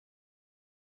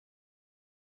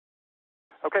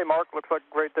Okay, Mark, looks like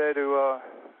a great day to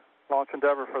launch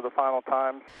Endeavour for the final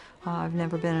time. I've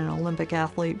never been an Olympic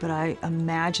athlete, but I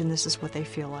imagine this is what they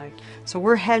feel like. So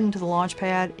we're heading to the launch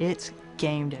pad. It's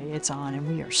game day. It's on, and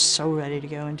we are so ready to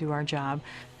go and do our job.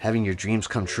 Having your dreams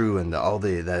come true and all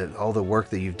the work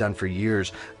that you've done for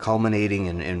years culminating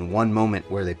in one moment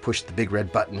where they push the big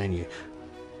red button and you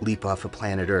leap off of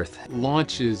planet Earth.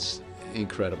 Launch is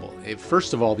incredible.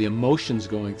 First of all, the emotions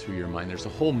going through your mind. There's a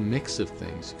whole mix of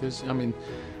things, because, I mean,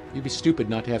 you'd be stupid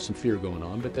not to have some fear going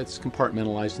on, but that's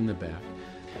compartmentalized in the back.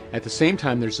 At the same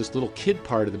time, there's this little kid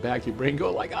part of the back of your brain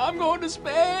going like, I'm going to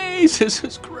space, this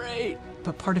is great.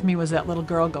 But part of me was that little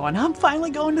girl going, I'm finally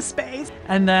going to space.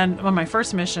 And then on my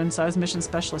first mission, so I was mission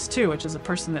specialist 2, which is a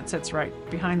person that sits right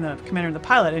behind the commander and the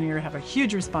pilot, and you have a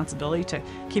huge responsibility to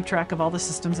keep track of all the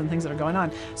systems and things that are going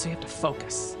on, so you have to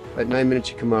focus. At 9 minutes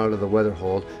you come out of the weather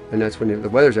hold, and that's when the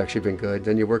weather's actually been good.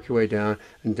 Then you work your way down,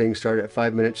 and things start at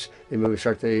 5 minutes. We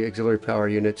start the auxiliary power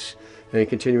units, and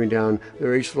continuing down.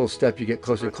 Each little step you get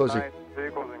closer and closer.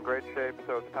 Vehicle's in great shape,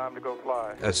 so it's time to go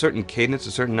fly. A certain cadence,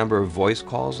 a certain number of voice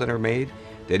calls that are made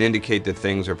that indicate that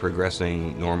things are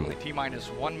progressing normally. T-minus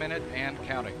 1 minute and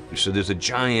counting. So there's a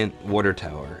giant water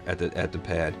tower at the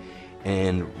pad,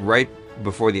 and right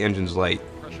before the engines light,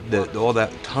 all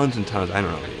that tons and tons, I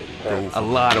don't know, a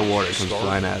lot of water comes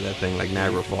flying out of that thing like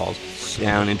Niagara Falls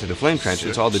down into the flame trench.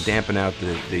 It's all to dampen out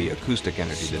the acoustic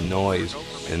energy, the noise,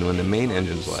 and when the main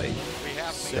engines light,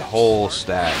 the whole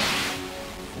stack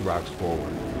rocks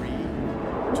forward.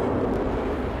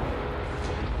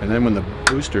 And then when the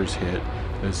boosters hit,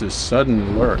 there's this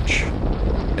sudden lurch,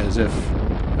 as if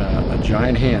a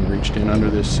giant hand reached in under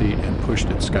this seat and pushed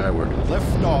it skyward.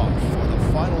 Lift off for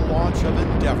the final launch of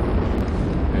Endeavour.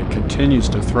 And it continues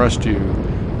to thrust you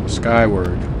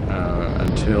skyward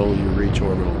until you reach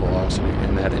orbital velocity.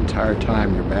 And that entire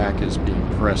time your back is being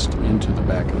pressed into the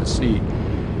back of the seat.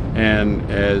 And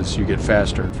as you get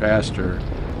faster and faster,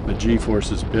 the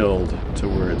G-forces build to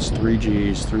where it's 3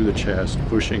 Gs through the chest,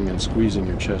 pushing and squeezing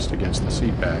your chest against the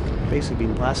seat back. Basically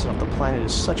being blasted off the planet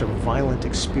is such a violent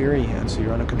experience.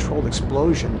 You're on a controlled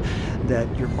explosion that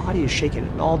your body is shaking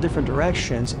in all different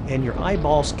directions, and your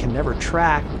eyeballs can never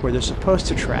track where they're supposed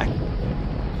to track.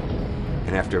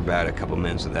 And after about a couple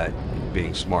minutes of that,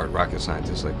 being smart rocket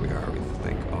scientists like we are, we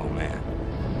think, oh man,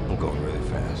 I'm going really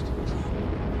fast.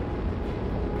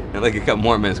 And like a couple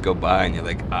more minutes go by and you're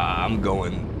like, I'm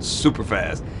going super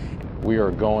fast. We are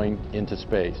going into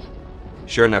space.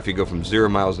 Sure enough, you go from 0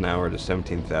 miles an hour to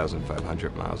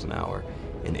 17,500 miles an hour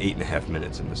in 8.5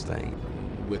 minutes in this thing.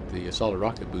 With the solid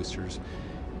rocket boosters,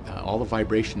 all the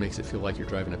vibration makes it feel like you're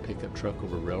driving a pickup truck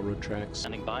over railroad tracks.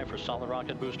 Standing by for solid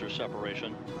rocket booster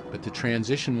separation. But the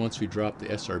transition once we drop the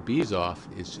SRBs off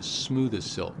is just smooth as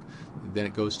silk. Then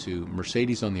it goes to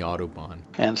Mercedes on the Autobahn.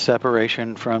 And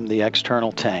separation from the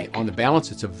external tank. On the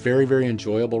balance, it's a very, very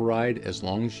enjoyable ride as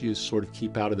long as you sort of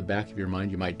keep out of the back of your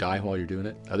mind. You might die while you're doing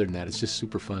it. Other than that, it's just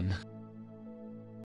super fun.